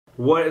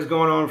What is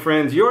going on,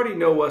 friends? You already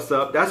know what's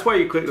up. That's why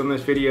you clicked on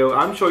this video.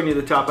 I'm showing you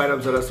the top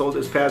items that I sold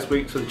this past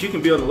week so that you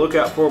can be on the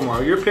lookout for them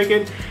while you're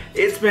picking.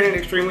 It's been an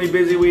extremely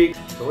busy week,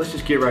 so let's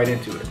just get right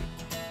into it.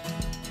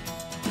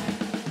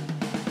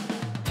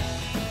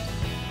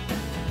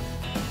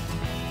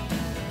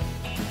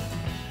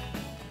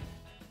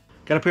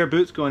 Got a pair of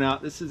boots going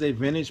out. This is a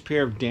vintage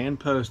pair of Dan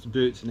Post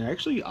boots, and they're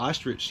actually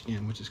ostrich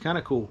skin, which is kind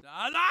of cool.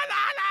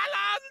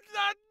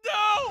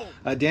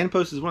 Dan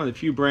Post is one of the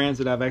few brands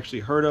that I've actually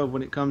heard of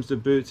when it comes to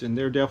boots, and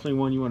they're definitely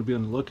one you want to be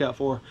on the lookout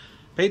for.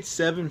 Paid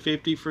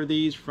 $7.50 for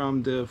these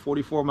from the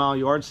 44-mile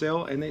yard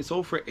sale, and they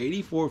sold for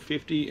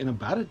 $84.50 in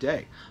about a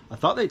day. I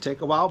thought they'd take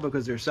a while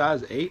because they're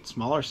size 8,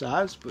 smaller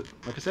size, but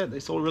like I said,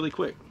 they sold really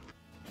quick.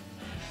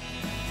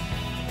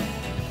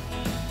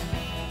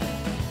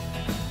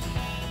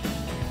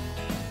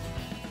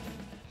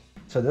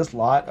 So this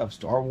lot of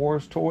Star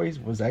Wars toys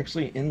was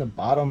actually in the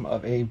bottom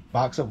of a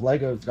box of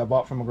Legos that I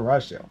bought from a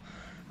garage sale.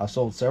 I've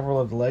sold several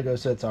of the Lego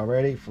sets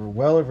already for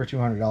well over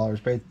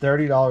 $200, paid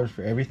 $30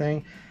 for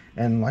everything.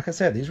 And like I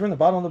said, these were in the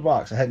bottom of the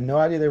box. I had no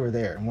idea they were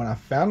there. And when I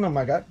found them,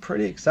 I got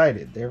pretty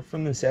excited. They're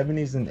from the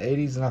 70s and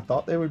 80s, and I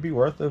thought they would be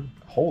worth a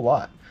whole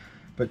lot.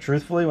 But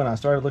truthfully, when I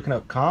started looking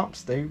up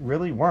comps, they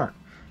really weren't.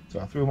 So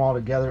I threw them all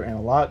together in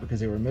a lot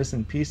because they were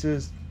missing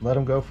pieces, let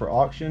them go for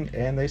auction,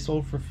 and they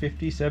sold for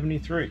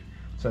 $50.73.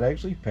 So it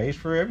actually pays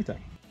for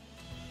everything.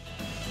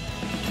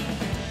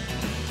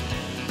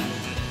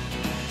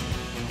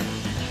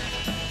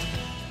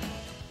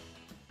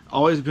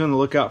 Always be on the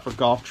lookout for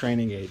golf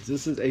training aids.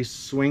 This is a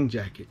swing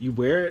jacket. You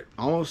wear it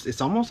it's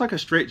almost like a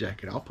straight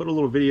jacket. I'll put a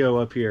little video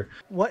up here.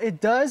 What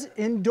it does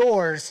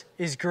indoors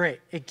is great.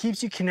 It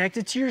keeps you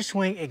connected to your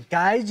swing. It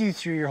guides you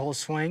through your whole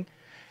swing.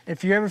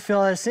 If you ever feel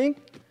out of sync,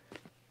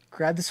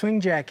 grab the swing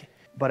jacket.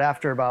 But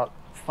after about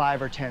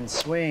 5 or 10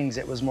 swings,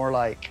 it was more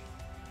like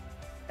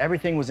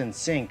everything was in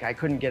sync. I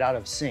couldn't get out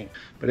of sync.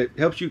 But it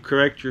helps you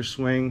correct your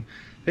swing.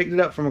 Picked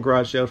it up from a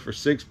garage sale for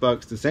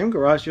 $6. The same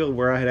garage sale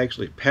where I had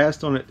actually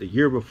passed on it the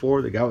year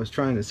before. The guy was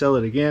trying to sell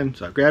it again,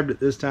 so I grabbed it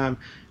this time,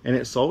 and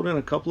it sold in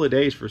a couple of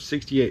days for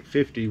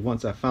 $68.50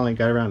 once I finally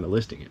got around to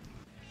listing it.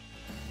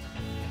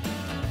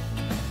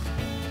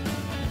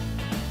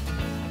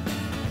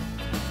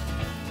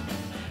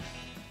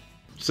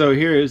 So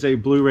here is a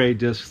Blu-ray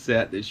disc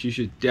set that you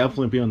should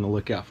definitely be on the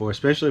lookout for,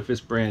 especially if it's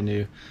brand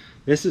new.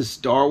 This is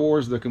Star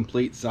Wars: The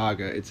Complete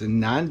Saga. It's a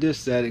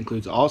 9-disc set,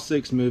 includes all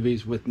 6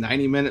 movies with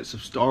 90 minutes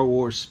of Star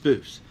Wars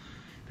spoofs.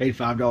 Paid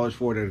 $5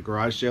 for it at a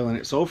garage sale, and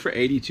it sold for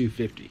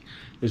 $82.50.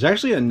 There's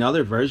actually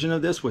another version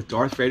of this with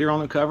Darth Vader on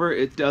the cover.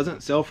 It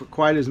doesn't sell for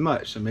quite as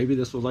much, so maybe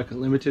this was like a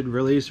limited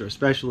release or a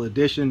special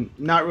edition.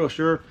 Not real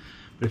sure,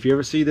 but if you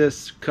ever see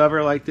this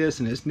cover like this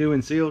and it's new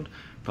and sealed,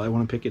 probably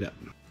want to pick it up.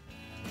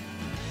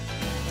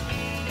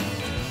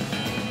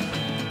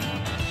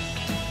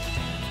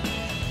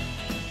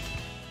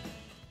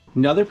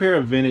 Another pair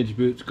of vintage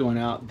boots going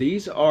out.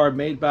 These are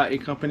made by a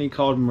company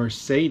called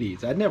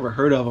Mercedes. I'd never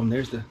heard of them.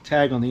 There's the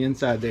tag on the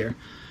inside there.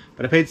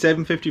 But I paid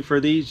 $7.50 for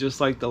these,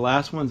 just like the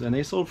last ones, and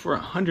they sold for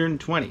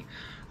 $120.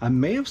 I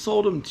may have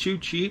sold them too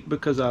cheap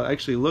because I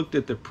actually looked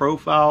at the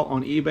profile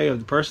on eBay of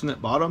the person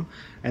that bought them,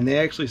 and they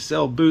actually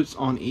sell boots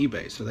on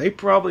eBay. So they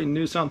probably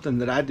knew something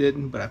that I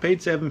didn't, but I paid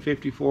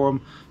 $7.50 for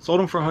them,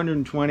 sold them for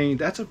 $120.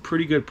 That's a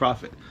pretty good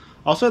profit.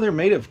 Also, they're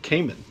made of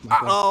caiman,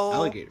 like an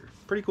alligator.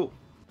 Pretty cool.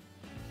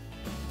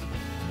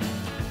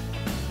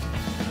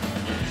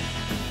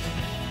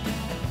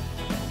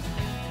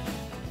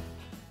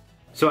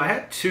 So I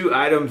had 2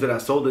 items that I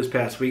sold this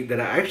past week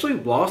that I actually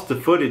lost the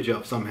footage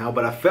of somehow,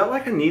 but I felt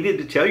like I needed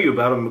to tell you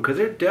about them because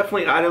they're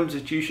definitely items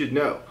that you should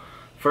know.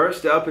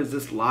 First up is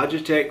this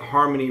Logitech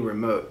Harmony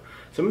remote.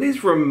 Some of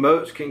these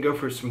remotes can go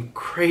for some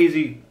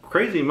crazy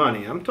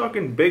money. I'm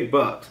talking big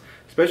bucks,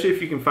 especially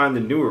if you can find the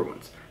newer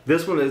ones.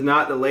 This one is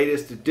not the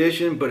latest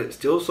edition, but it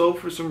still sold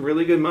for some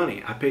really good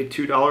money. I paid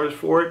 $2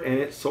 for it and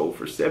it sold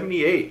for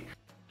 $78.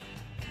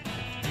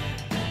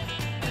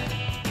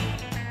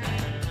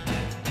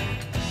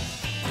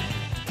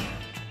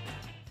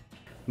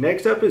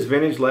 Next up is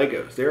vintage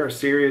Legos. There are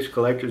serious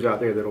collectors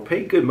out there that'll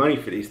pay good money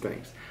for these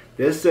things.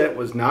 This set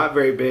was not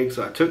very big,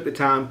 so I took the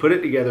time, put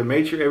it together,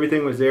 made sure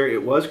everything was there.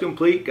 It was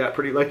complete, got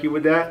pretty lucky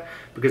with that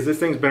because this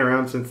thing's been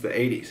around since the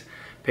 80s.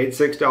 Paid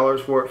 $6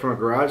 for it from a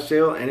garage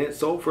sale and it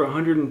sold for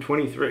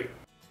 $123.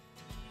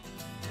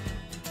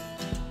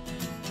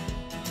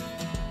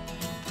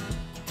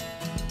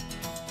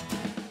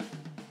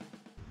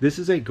 This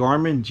is a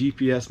Garmin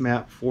GPS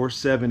map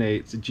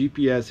 478. It's a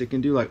GPS. It can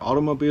do like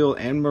automobile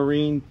and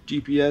marine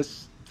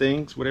GPS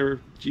things,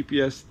 whatever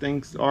GPS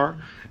things are.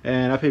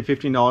 And I paid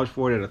 $15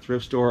 for it at a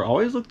thrift store.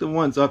 Always look the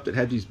ones up that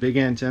have these big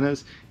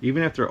antennas,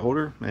 even if they're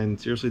older. And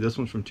seriously, this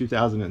one's from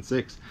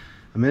 2006.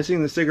 I'm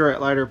missing the cigarette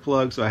lighter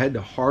plug, so I had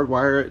to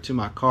hardwire it to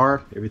my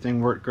car.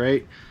 Everything worked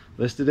great.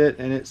 Listed it,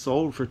 and it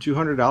sold for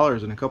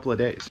 $200 in a couple of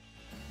days.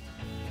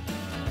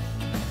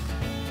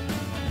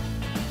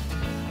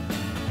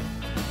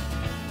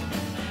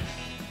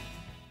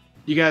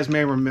 You guys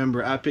may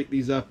remember I picked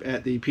these up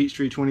at the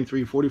Peachtree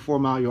 23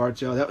 44-mile yard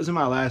sale. That was in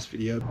my last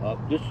video.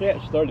 This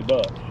set's $30.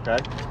 Okay.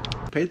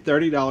 I paid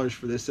 $30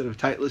 for this set of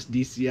Titleist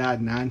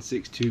DCI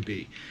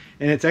 962B.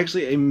 And it's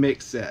actually a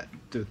mixed set.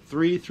 The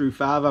 3 through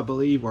 5, I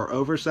believe, are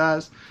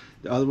oversized.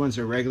 The other ones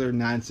are regular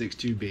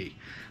 962B.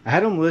 I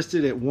had them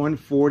listed at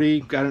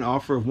 $140, got an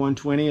offer of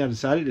 $120. I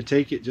decided to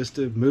take it just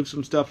to move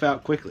some stuff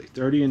out quickly.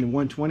 $30 and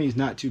 $120 is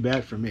not too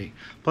bad for me.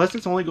 Plus,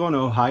 it's only going to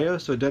Ohio,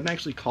 so it doesn't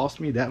actually cost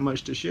me that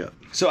much to ship.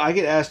 So I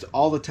get asked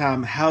all the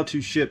time how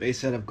to ship a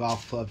set of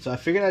golf clubs. So I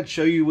figured I'd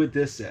show you with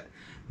this set.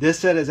 This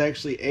set is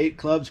actually 8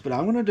 clubs, but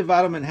I'm going to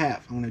divide them in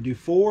half. I'm going to do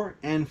 4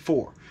 and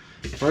 4.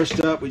 First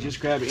up, we just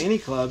grab any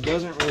club,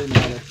 doesn't really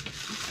matter,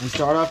 and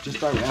start off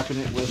just by wrapping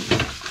it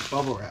with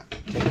bubble wrap.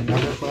 Take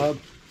another club,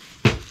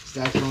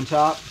 stack it on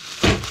top,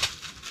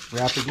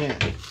 wrap again.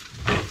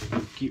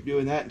 Keep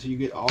doing that until you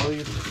get all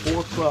these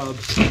 4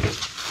 clubs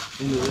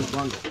into this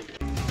bundle.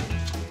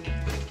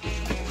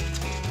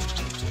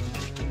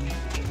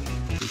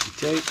 Piece of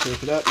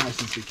tape it up nice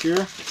and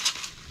secure.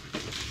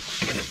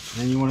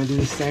 And then you want to do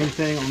the same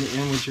thing on the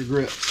end with your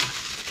grips.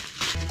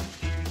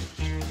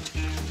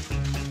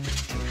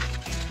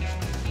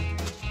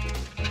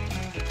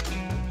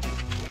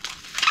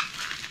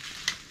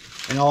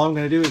 And all I'm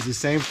going to do is the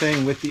same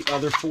thing with the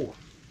other 4.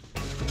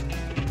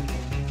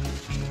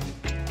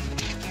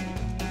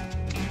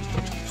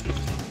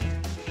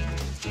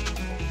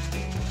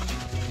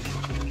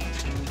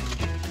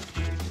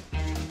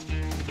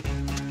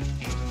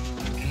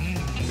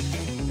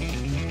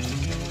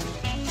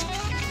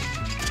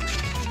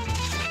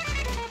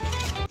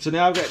 So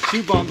now I've got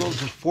 2 bundles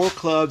of 4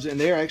 clubs, and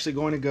they're actually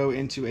going to go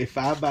into a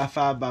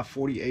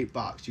 5x5x48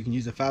 box. You can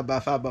use a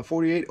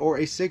 5x5x48 or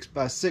a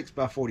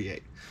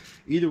 6x6x48.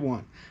 Either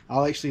one.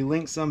 I'll actually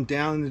link some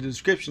down in the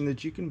description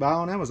that you can buy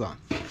on Amazon.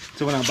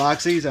 So when I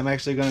box these, I'm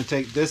actually going to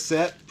take this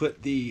set,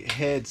 put the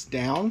heads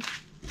down,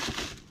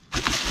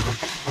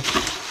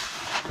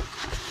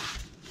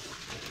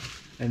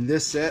 and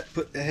this set,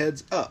 put the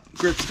heads up,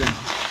 grips down.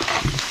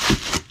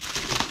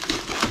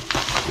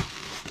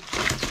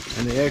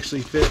 And they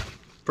actually fit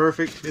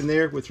perfect in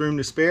there with room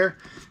to spare.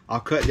 I'll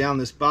cut down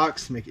this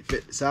box, make it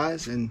fit the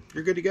size, and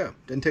you're good to go.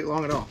 Doesn't take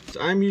long at all. So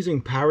I'm using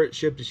Pirate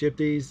Ship to ship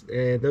these,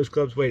 and those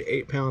clubs weigh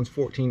 8 pounds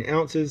 14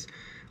 ounces.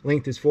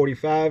 Length is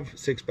 45,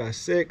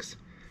 6x6,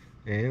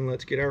 and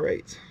let's get our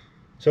rates.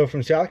 So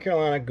from South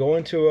Carolina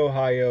going to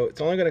Ohio,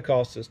 it's only going to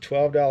cost us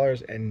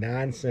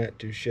 $12.09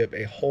 to ship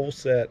a whole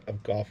set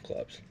of golf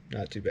clubs.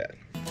 Not too bad.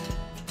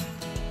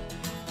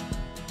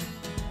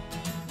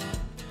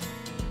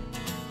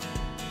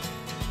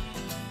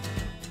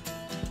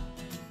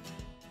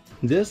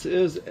 This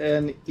is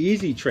an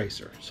easy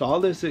tracer. Saw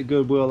this at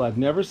Goodwill. I've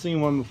never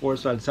seen one before,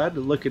 so I decided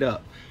to look it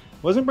up.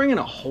 Wasn't bringing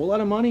a whole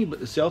lot of money,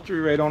 but the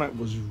sell-through rate on it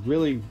was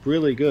really,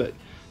 really good.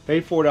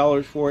 Paid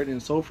 $4 for it, and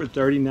it sold for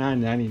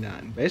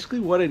 $39.99.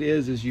 Basically what it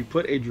is you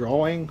put a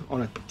drawing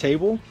on a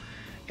table,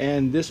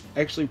 and this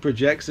actually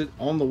projects it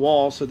on the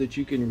wall so that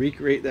you can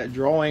recreate that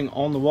drawing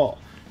on the wall.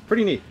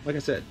 Pretty neat. Like I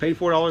said, paid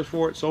 $4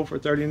 for it, sold for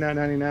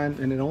 $39.99,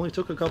 and it only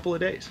took a couple of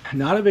days.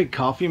 Not a big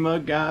coffee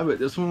mug guy, but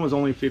this one was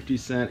only 50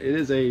 cents. It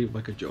is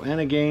like a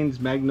Joanna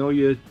Gaines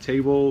Magnolia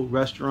table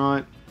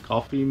restaurant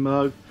coffee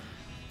mug.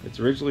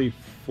 It's originally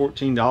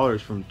 $14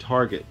 from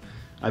Target.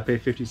 I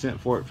paid 50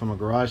 cents for it from a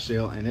garage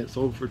sale, and it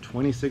sold for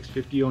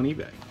 $26.50 on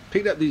eBay.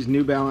 Picked up these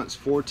New Balance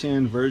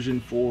 410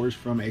 version 4s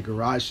from a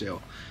garage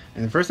sale,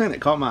 and the first thing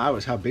that caught my eye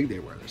was how big they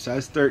were. They're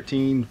size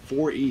 13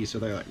 4E, so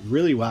they're like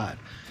really wide.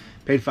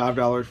 Paid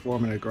 $5 for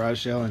them at a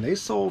garage sale, and they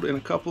sold in a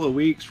couple of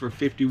weeks for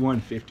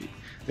 $51.50.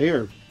 They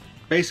are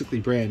basically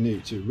brand new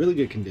too, really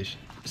good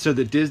condition. So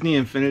the Disney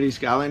Infinity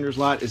Skylanders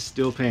lot is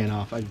still paying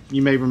off.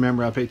 You may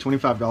remember I paid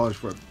 $25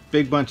 for a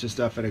big bunch of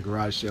stuff at a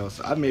garage sale,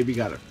 so I maybe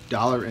got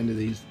 $1 into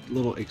these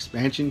little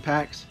expansion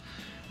packs.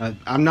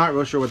 I'm not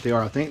real sure what they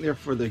are. I think they're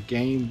for the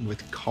game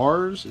with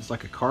Cars. It's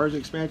like a Cars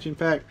expansion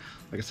pack.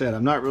 Like I said,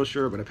 I'm not real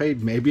sure, but I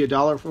paid maybe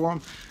 $1 for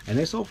them, and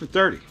they sold for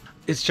 $30.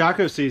 It's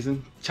Chaco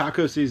season.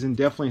 Chaco season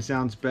definitely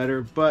sounds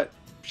better, but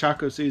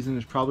Chaco season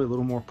is probably a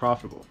little more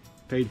profitable.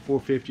 Paid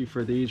 $4.50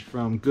 for these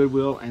from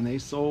Goodwill, and they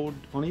sold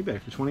on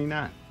eBay for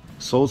 $29.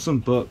 Sold some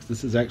books.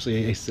 This is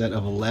actually a set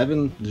of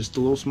 11, just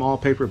a little small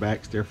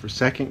paperbacks. They're for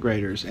 2nd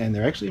graders, and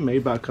they're actually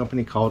made by a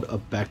company called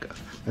Abeka.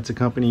 That's a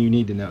company you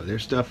need to know. Their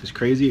stuff is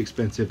crazy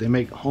expensive. They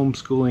make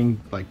homeschooling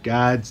like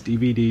guides,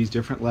 DVDs,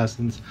 different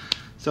lessons,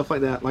 stuff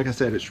like that. Like I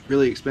said, it's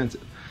really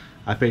expensive.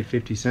 I paid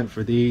 50 cents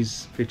for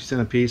these, 50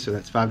 cents a piece, so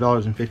that's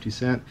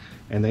 $5.50,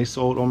 and they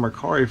sold on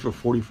Mercari for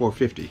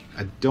 $44.50.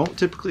 I don't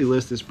typically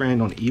list this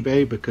brand on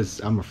eBay because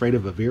I'm afraid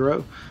of a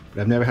Vero, but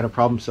I've never had a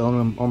problem selling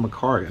them on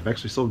Mercari. I've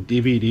actually sold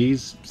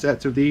DVDs,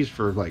 sets of these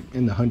for like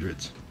in the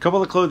hundreds. A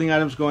couple of clothing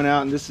items going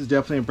out, and this is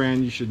definitely a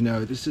brand you should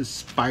know. This is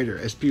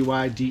Spyder,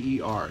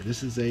 S-P-Y-D-E-R.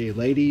 This is a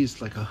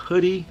ladies, like a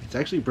hoodie. It's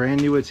actually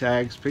brand new with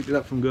tags. Picked it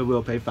up from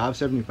Goodwill, paid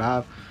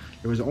 $5.75.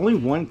 There was only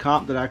one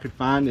comp that I could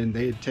find, and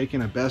they had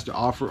taken a best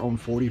offer on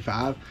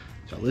 45.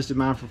 So I listed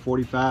mine for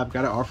 45,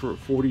 got an offer at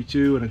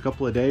 42 in a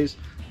couple of days,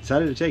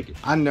 decided to take it.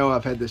 I know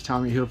I've had this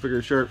Tommy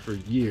Hilfiger shirt for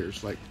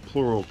years, like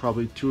plural,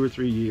 probably 2 or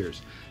 3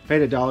 years.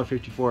 Paid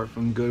 $1.50 for it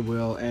from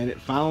Goodwill, and it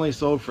finally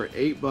sold for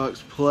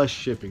 $8 plus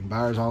shipping.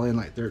 Buyers all in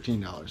like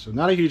 $13. So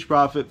not a huge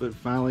profit, but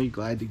finally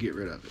glad to get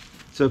rid of it.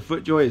 So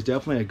FootJoy is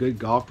definitely a good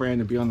golf brand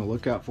to be on the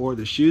lookout for.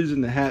 The shoes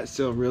and the hats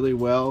sell really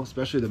well,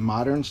 especially the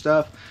modern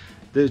stuff.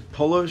 The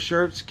polo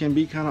shirts can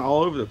be kind of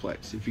all over the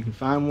place. If you can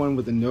find one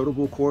with a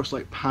notable course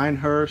like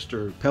Pinehurst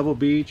or Pebble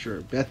Beach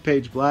or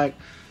Bethpage Black,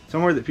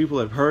 somewhere that people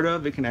have heard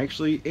of, it can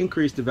actually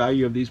increase the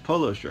value of these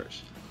polo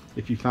shirts.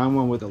 If you find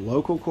one with a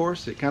local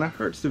course, it kind of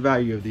hurts the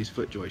value of these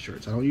FootJoy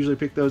shirts. I don't usually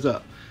pick those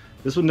up.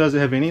 This one doesn't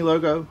have any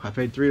logo. I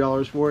paid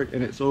 $3 for it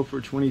and it sold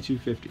for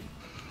 $22.50.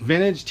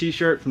 Vintage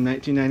t-shirt from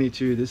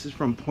 1992. This is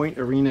from Point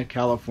Arena,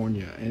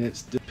 California, and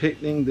it's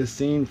depicting the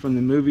scene from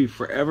the movie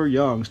Forever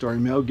Young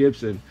starring Mel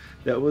Gibson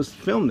that was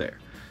filmed there.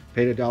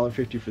 Paid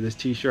 $1.50 for this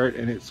t-shirt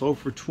and it sold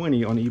for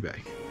 $20 on eBay.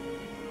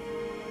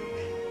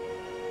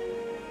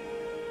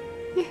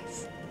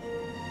 Yes.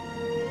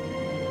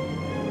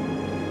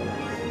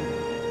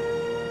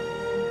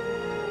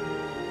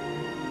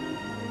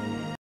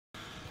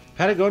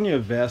 Patagonia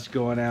vest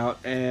going out,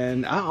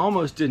 and I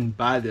almost didn't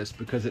buy this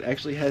because it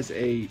actually has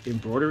a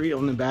embroidery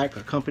on the back,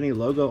 a company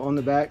logo on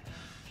the back,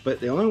 but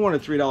they only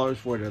wanted $3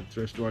 for it at the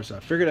thrift store, so I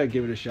figured I'd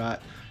give it a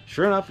shot.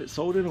 Sure enough, it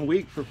sold in a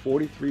week for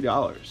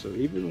 $43. So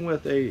even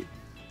with a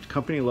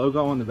company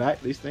logo on the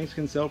back, these things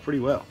can sell pretty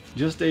well.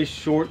 Just a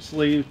short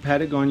sleeve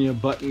Patagonia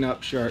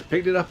button-up shirt.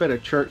 Picked it up at a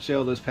church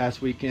sale this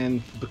past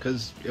weekend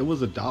because it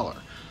was $1.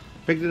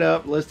 Picked it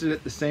up, listed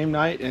it the same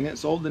night, and it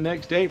sold the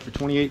next day for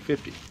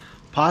 $28.50.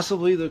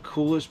 Possibly the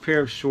coolest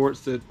pair of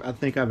shorts that I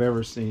think I've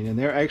ever seen, and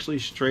they're actually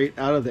straight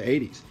out of the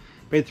 80s.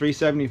 Paid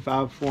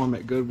 $3.75 for them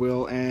at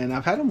Goodwill, and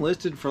I've had them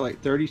listed for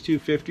like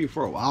 $32.50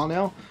 for a while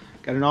now.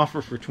 Got an offer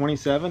for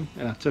 $27,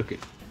 and I took it.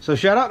 So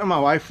shout out to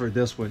my wife for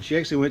this one. She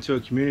actually went to a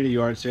community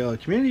yard sale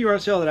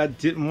that I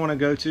didn't want to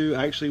go to.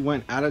 I actually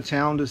went out of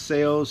town to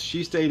sales.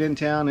 She stayed in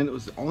town, and it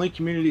was the only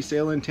community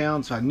sale in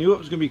town, so I knew it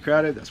was going to be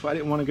crowded. That's why I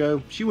didn't want to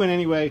go. She went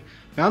anyway,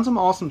 found some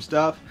awesome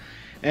stuff.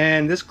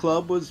 And this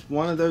club was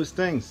one of those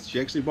things.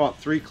 She actually bought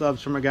 3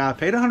 clubs from a guy,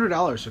 paid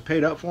 $100, so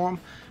paid up for them.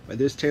 But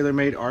this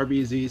TaylorMade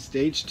RBZ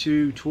Stage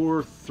 2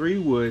 Tour 3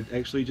 wood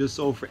actually just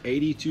sold for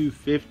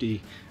 $82.50.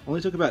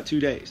 Only took about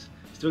 2 days.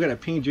 Still got a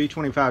Ping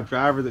G25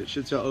 driver that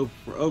should sell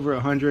for over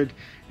 $100,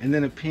 and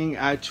then a Ping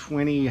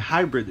i20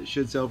 hybrid that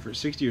should sell for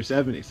 $60 or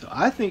 $70. So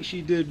I think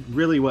she did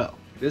really well.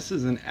 This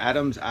is an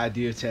Adams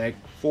IdeaTech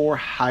 4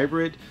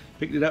 hybrid.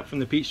 Picked it up from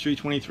the Peachtree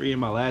 23 in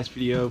my last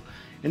video.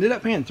 Ended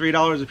up paying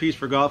 $3 a piece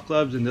for golf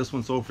clubs, and this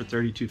one sold for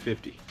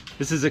 $32.50.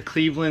 This is a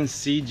Cleveland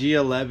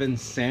CG11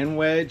 sand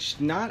wedge.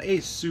 Not a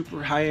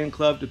super high-end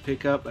club to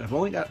pick up, but I've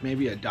only got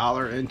maybe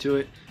 $1 into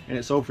it, and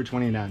it sold for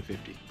 $29.50.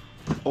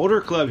 Older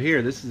club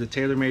here. This is a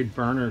TaylorMade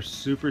Burner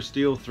Super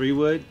Steel 3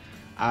 wood.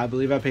 I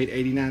believe I paid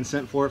 89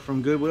 cents for it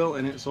from Goodwill,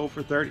 and it sold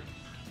for $30.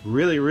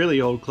 Really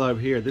old club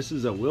here. This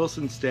is a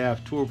Wilson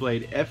Staff Tour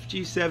Blade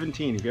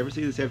FG17. If you ever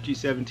see this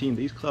FG17,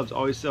 these clubs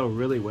always sell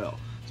really well,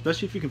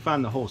 especially if you can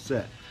find the whole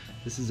set.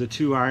 This is a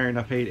 2-iron.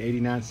 I paid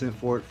 89 cents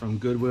for it from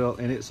Goodwill,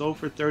 and it sold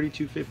for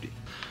 $32.50.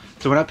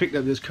 So when I picked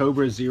up this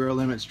Cobra Zero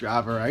Limits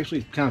driver, I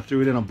actually kind of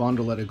threw it in a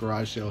bundle at a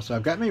garage sale. So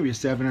I've got maybe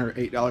 $7 or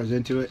 $8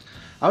 into it.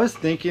 I was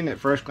thinking at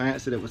first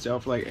glance that it would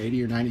sell for like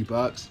 80 or 90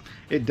 bucks.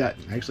 It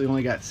doesn't. I actually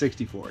only got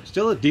 60 for it.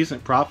 Still a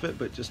decent profit,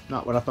 but just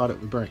not what I thought it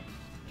would bring.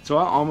 So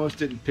I almost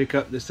didn't pick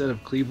up this set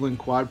of Cleveland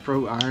Quad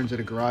Pro irons at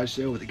a garage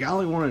sale, but the guy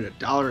only wanted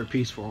 $1 a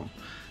piece for them.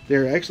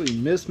 They're actually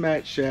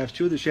mismatched shafts.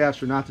 2 of the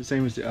shafts are not the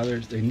same as the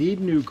others. They need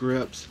new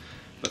grips.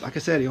 But like I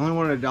said, he only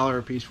wanted $1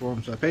 a piece for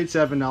them, so I paid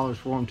 $7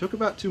 for them. Took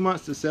about 2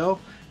 months to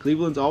sell.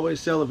 Cleveland's always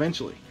sell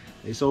eventually.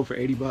 They sold for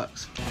 80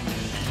 bucks.